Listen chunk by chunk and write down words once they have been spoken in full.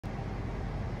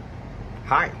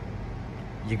Hi,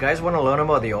 you guys want to learn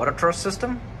about the auto thrust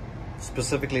system?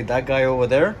 Specifically that guy over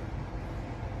there?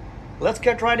 Let's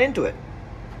get right into it.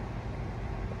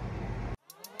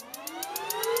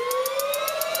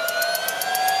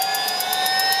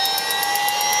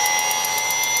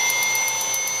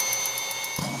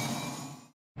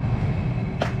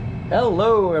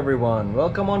 Hello everyone,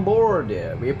 welcome on board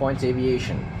Waypoints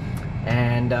Aviation.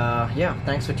 And yeah,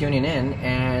 thanks for tuning in.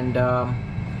 And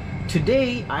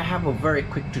today I have a very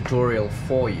quick tutorial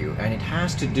for you, and it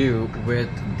has to do with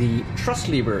the thrust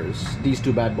levers, these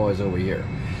two bad boys over here.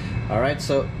 Alright,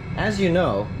 so as you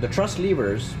know, the thrust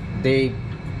levers, they,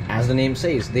 as the name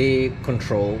says, they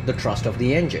control the thrust of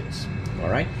the engines.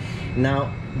 Alright,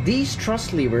 now these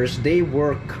thrust levers, they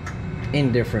work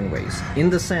in different ways, in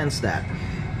the sense that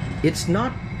it's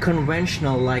not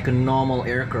conventional like a normal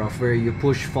aircraft where you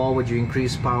push forward, you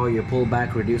increase power, you pull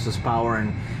back, reduces power,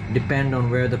 and depend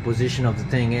on where the position of the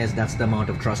thing is, that's the amount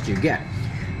of thrust you get.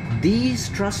 These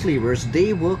thrust levers,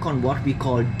 they work on what we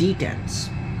call detents.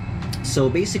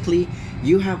 So basically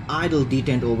you have idle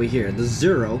detent over here, the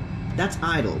zero, that's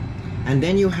idle. And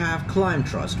then you have climb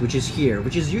thrust, which is here,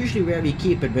 which is usually where we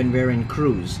keep it when we're in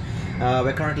cruise.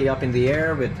 We're currently up in the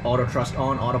air with auto thrust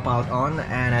on, autopilot on,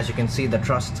 and as you can see the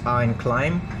thrusts are in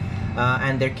climb,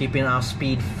 and they're keeping our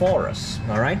speed for us.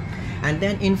 Alright, and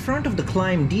then in front of the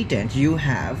climb detent you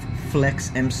have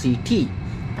flex MCT.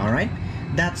 Alright,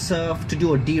 that's to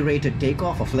do a derated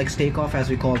takeoff, a flex takeoff as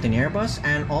we call it in Airbus,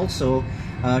 and also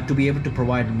to be able to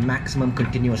provide maximum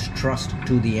continuous thrust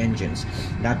to the engines.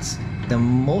 That's the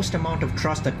most amount of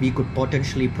thrust that we could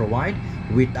potentially provide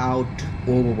without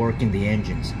overworking the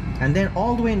engines. And then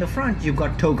all the way in the front you've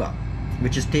got TOGA,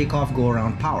 which is takeoff go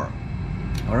around power.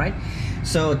 Alright,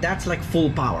 so that's like full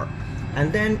power.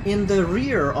 And then in the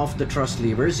rear of the thrust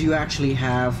levers you actually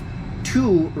have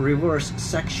two reverse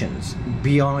sections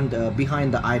behind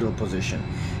the idle position.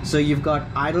 So you've got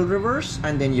idle reverse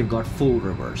and then you've got full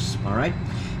reverse. Alright,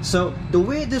 so the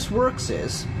way this works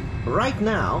is, right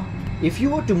now if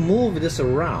you were to move this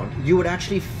around, you would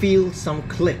actually feel some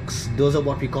clicks. Those are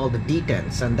what we call the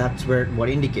detents, and that's where what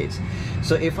indicates.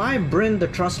 So if I bring the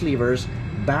thrust levers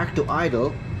back to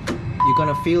idle, you're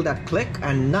gonna feel that click,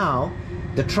 and now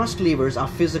the thrust levers are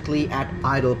physically at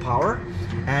idle power,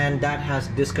 and that has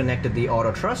disconnected the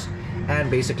auto thrust, and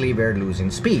basically we're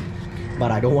losing speed. But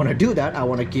I don't want to do that. I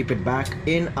want to keep it back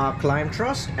in our climb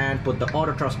thrust and put the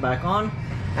auto thrust back on,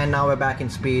 and now we're back in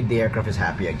speed. The aircraft is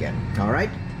happy again. All right.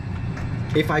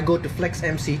 If I go to flex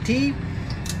MCT,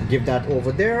 give that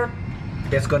over there,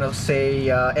 it's gonna say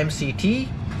MCT,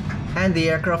 and the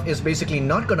aircraft is basically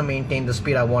not gonna maintain the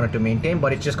speed I want it to maintain,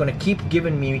 but it's just gonna keep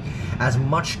giving me as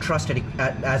much thrust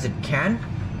as it can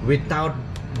without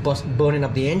burning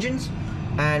up the engines,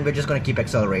 and we're just gonna keep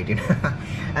accelerating.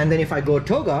 And then if I go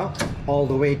TOGA, all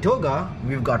the way TOGA,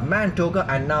 we've got man TOGA,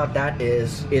 and now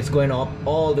it's going up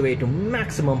all the way to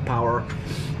maximum power,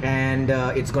 and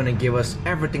it's going to give us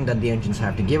everything that the engines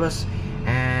have to give us,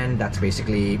 and that's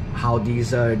basically how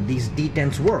these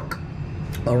detents work.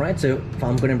 Alright, so if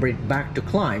I'm going to bring it back to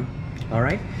climb,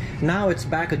 alright, now it's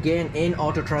back again in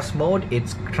auto thrust mode.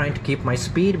 It's trying to keep my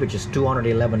speed, which is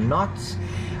 211 knots.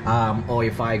 Or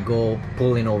if I go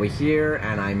pull in over here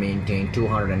and I maintain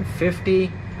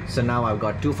 250, so now I've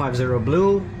got 250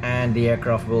 blue, and the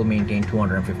aircraft will maintain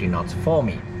 250 knots for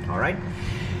me. Alright,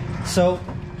 so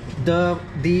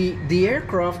the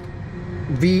aircraft,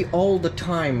 we all the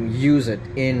time use it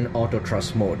in auto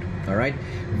thrust mode. Alright,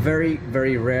 very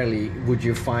rarely would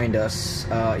you find us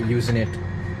using it,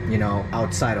 you know,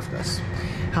 outside of this.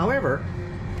 However,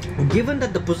 given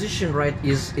that the position right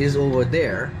is over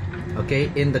there,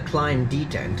 okay, in the climb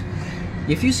detent,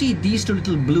 if you see these two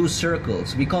little blue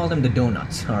circles, we call them the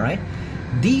donuts. All right,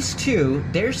 these two,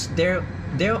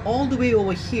 they're all the way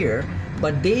over here,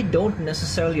 but they don't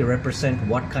necessarily represent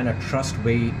what kind of thrust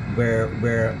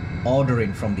we're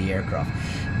ordering from the aircraft.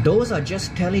 Those are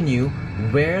just telling you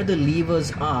where the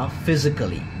levers are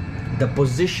physically, the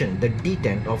position, the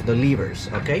detent of the levers.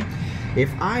 Okay,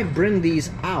 if I bring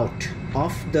these out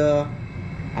of the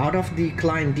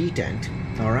climb detent,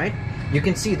 all right, you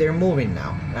can see they're moving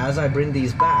now. As I bring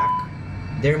these back,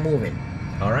 they're moving.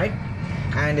 All right,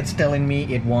 and it's telling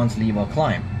me it wants leave or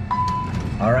climb.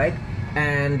 All right,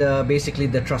 and basically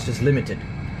the thrust is limited.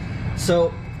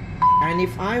 So, and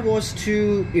if I was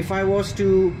to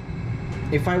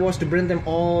bring them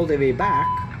all the way back,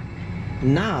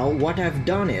 now what I've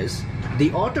done is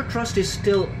the auto thrust is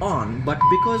still on, but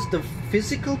because the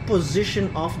physical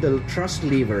position of the thrust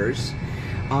levers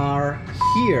are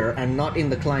here and not in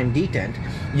the climb detent,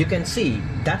 you can see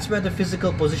that's where the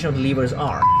physical position of the levers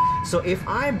are. So if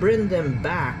I bring them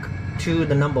back to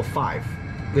the number 5,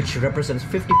 which represents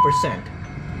 50%.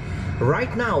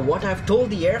 Right now, what I've told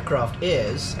the aircraft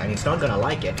is, and it's not gonna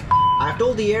like it, I've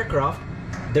told the aircraft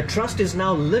the thrust is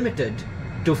now limited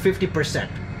to 50%.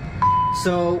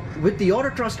 So with the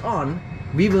auto thrust on,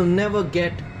 we will never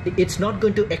get, it's not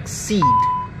going to exceed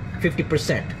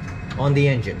 50% on the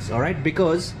engines, all right?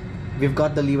 Because we've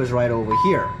got the levers right over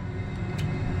here,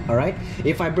 all right?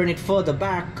 If I bring it further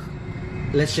back,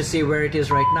 let's just say where it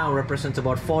is right now represents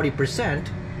about 40%,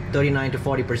 39 to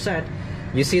 40%.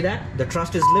 You see that? The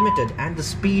thrust is limited and the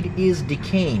speed is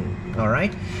decaying, all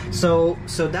right? So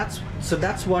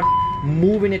that's what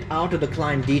moving it out of the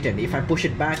climb detent. If I push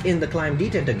it back in the climb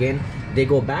detent again, they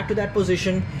go back to that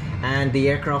position and the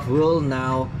aircraft will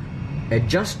now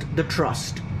adjust the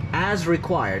thrust as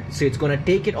required. So it's going to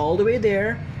take it all the way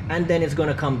there and then it's going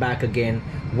to come back again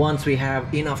once we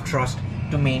have enough thrust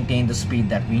to maintain the speed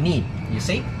that we need. You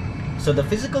see? So the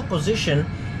physical position,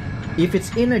 if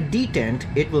it's in a detent,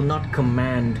 it will not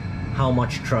command how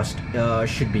much thrust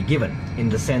should be given, in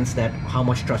the sense that how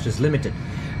much thrust is limited.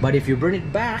 But if you bring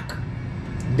it back,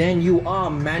 then you are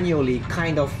manually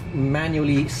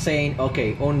saying,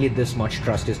 okay, only this much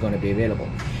thrust is going to be available.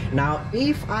 Now,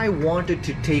 if I wanted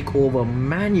to take over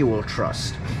manual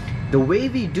thrust, the way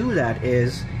we do that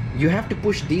is you have to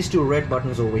push these two red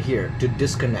buttons over here to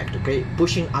disconnect, okay?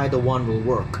 Pushing either one will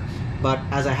work, but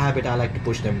as a habit, I like to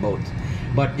push them both.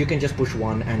 But you can just push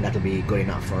one and that'll be good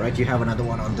enough, all right? You have another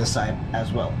one on this side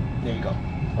as well. There you go,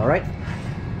 all right?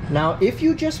 Now, if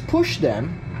you just push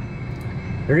them,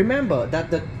 remember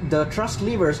that the thrust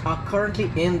levers are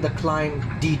currently in the climb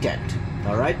detent,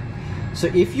 all right? So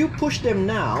if you push them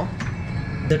now,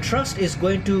 the thrust is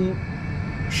going to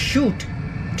shoot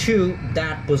to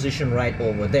that position right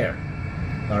over there,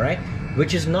 all right?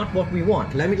 Which is not what we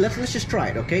want. Let's just try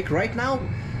it, okay? Right now,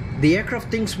 the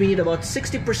aircraft thinks we need about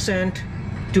 60%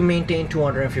 to maintain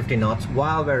 250 knots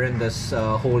while we're in this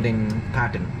holding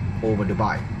pattern over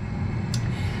Dubai.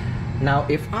 Now,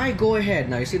 if I go ahead,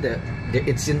 now you see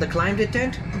it's in the climb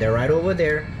detent, they're right over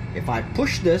there. If I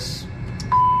push this,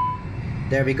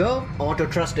 there we go, auto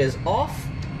thrust is off,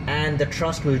 and the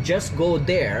thrust will just go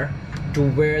there to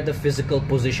where the physical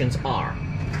positions are.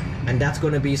 And that's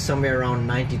going to be somewhere around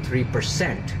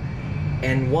 93%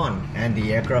 N1, and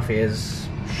the aircraft is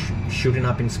shooting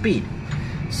up in speed.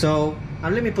 So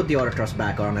let me put the auto thrust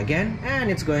back on again,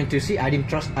 and it's going to see I didn't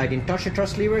touch the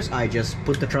thrust levers. I just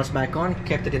put the thrust back on,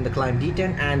 kept it in the climb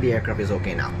detent, and the aircraft is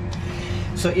okay now.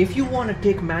 So if you want to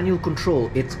take manual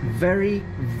control, it's very,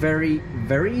 very,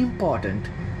 very important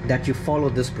that you follow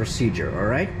this procedure, all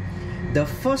right? The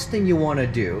first thing you want to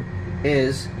do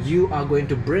is you are going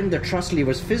to bring the thrust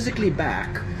levers physically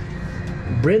back,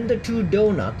 bring the two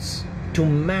donuts to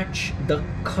match the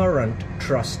current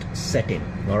thrust setting,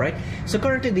 all right? So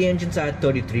currently the engines are at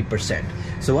 33%.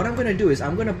 So what I'm going to do is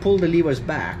I'm going to pull the levers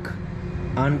back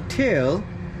until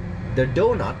the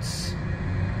donuts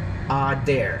are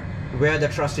there where the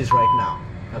thrust is right now,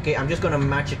 okay? I'm just going to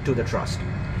match it to the thrust.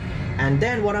 And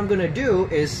then what I'm going to do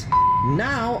is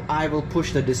now I will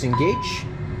push the disengage,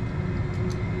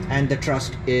 and the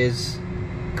thrust is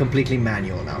completely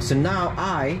manual now. So now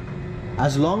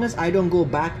as long as I don't go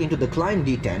back into the climb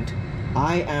detent,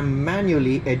 I am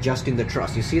manually adjusting the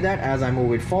thrust. You see that? As I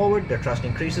move it forward, the thrust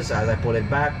increases. As I pull it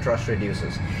back, thrust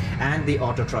reduces. And the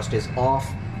auto thrust is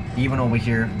off. Even over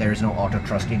here, there is no auto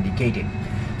thrust indicating.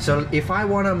 So if I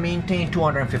want to maintain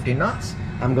 250 knots,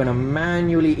 I'm going to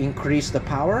manually increase the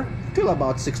power till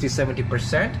about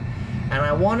 60-70%. And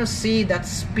I want to see that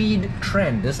speed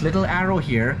trend. This little arrow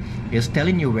here is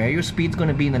telling you where your speed's going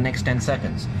to be in the next 10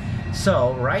 seconds.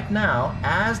 So right now,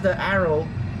 as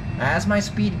my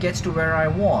speed gets to where I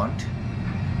want,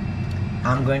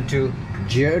 I'm going to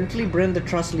gently bring the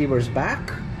thrust levers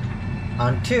back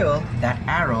until that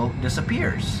arrow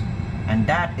disappears. And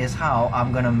that is how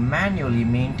I'm going to manually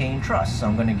maintain thrust. So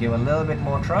I'm going to give a little bit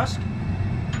more thrust,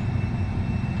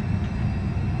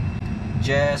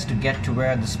 just to get to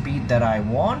where the speed that I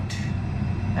want,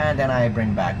 and then I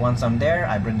bring back. Once I'm there,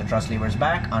 I bring the thrust levers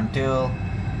back until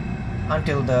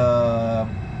the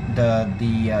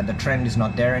trend is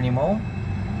not there anymore,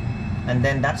 and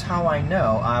then that's how I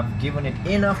know I've given it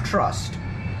enough thrust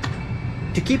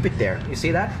to keep it there. You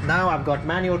see that? Now I've got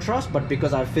manual thrust, but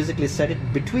because I've physically set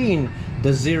it between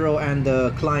the 0 and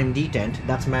the climb detent,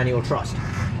 that's manual thrust,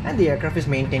 and the aircraft is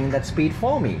maintaining that speed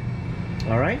for me.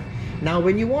 All right. Now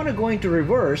when you want to go into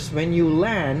reverse, when you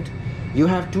land, you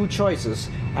have two choices.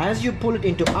 As you pull it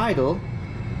into idle,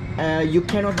 you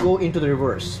cannot go into the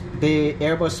reverse. The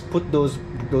Airbus put those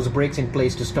brakes in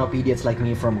place to stop idiots like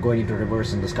me from going into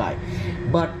reverse in the sky.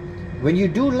 But when you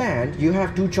do land, you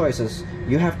have two choices.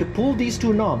 You have to pull these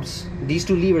two knobs, these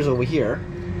two levers over here,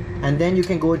 and then you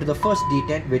can go into the first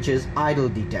detent, which is idle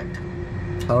detent.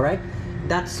 All right,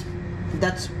 that's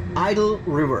idle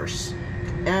reverse,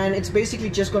 and it's basically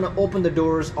just going to open the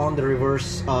doors on the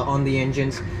reverse on the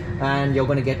engines, and you're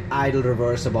going to get idle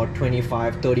reverse about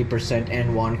 25-30%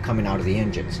 N1 coming out of the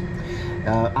engines.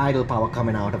 Idle power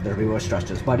coming out of the reverse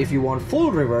thrusters. But if you want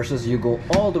full reverses, you go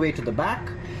all the way to the back,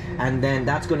 and then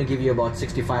that's going to give you about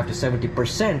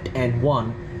 65-70%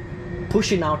 N1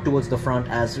 pushing out towards the front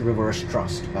as reverse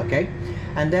thrust. Okay,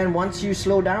 and then once you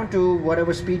slow down to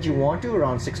whatever speed you want to,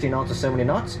 around 60 knots or 70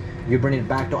 knots, you bring it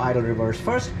back to idle reverse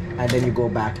first, and then you go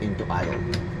back into idle.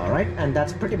 All right, and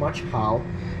that's pretty much how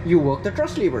you work the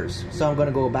thrust levers. So I'm going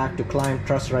to go back to climb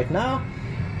thrust right now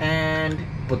and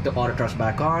put the auto thrust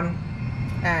back on,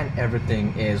 and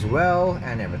everything is well,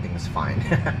 and everything is fine.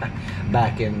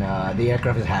 Back in the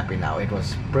aircraft is happy now. It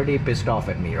was pretty pissed off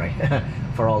at me, right?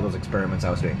 For all those experiments I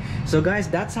was doing. So guys,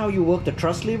 that's how you work the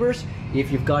thrust levers.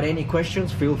 If you've got any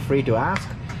questions, feel free to ask.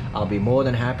 I'll be more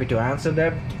than happy to answer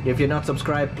them. If you're not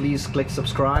subscribed, please click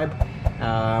subscribe,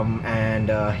 and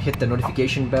hit the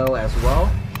notification bell as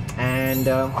well. And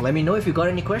let me know if you got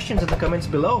any questions in the comments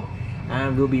below,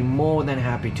 and we'll be more than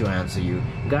happy to answer you.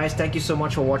 Guys, thank you so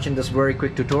much for watching this very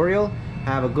quick tutorial.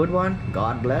 Have a good one.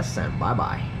 God bless, and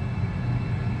bye-bye.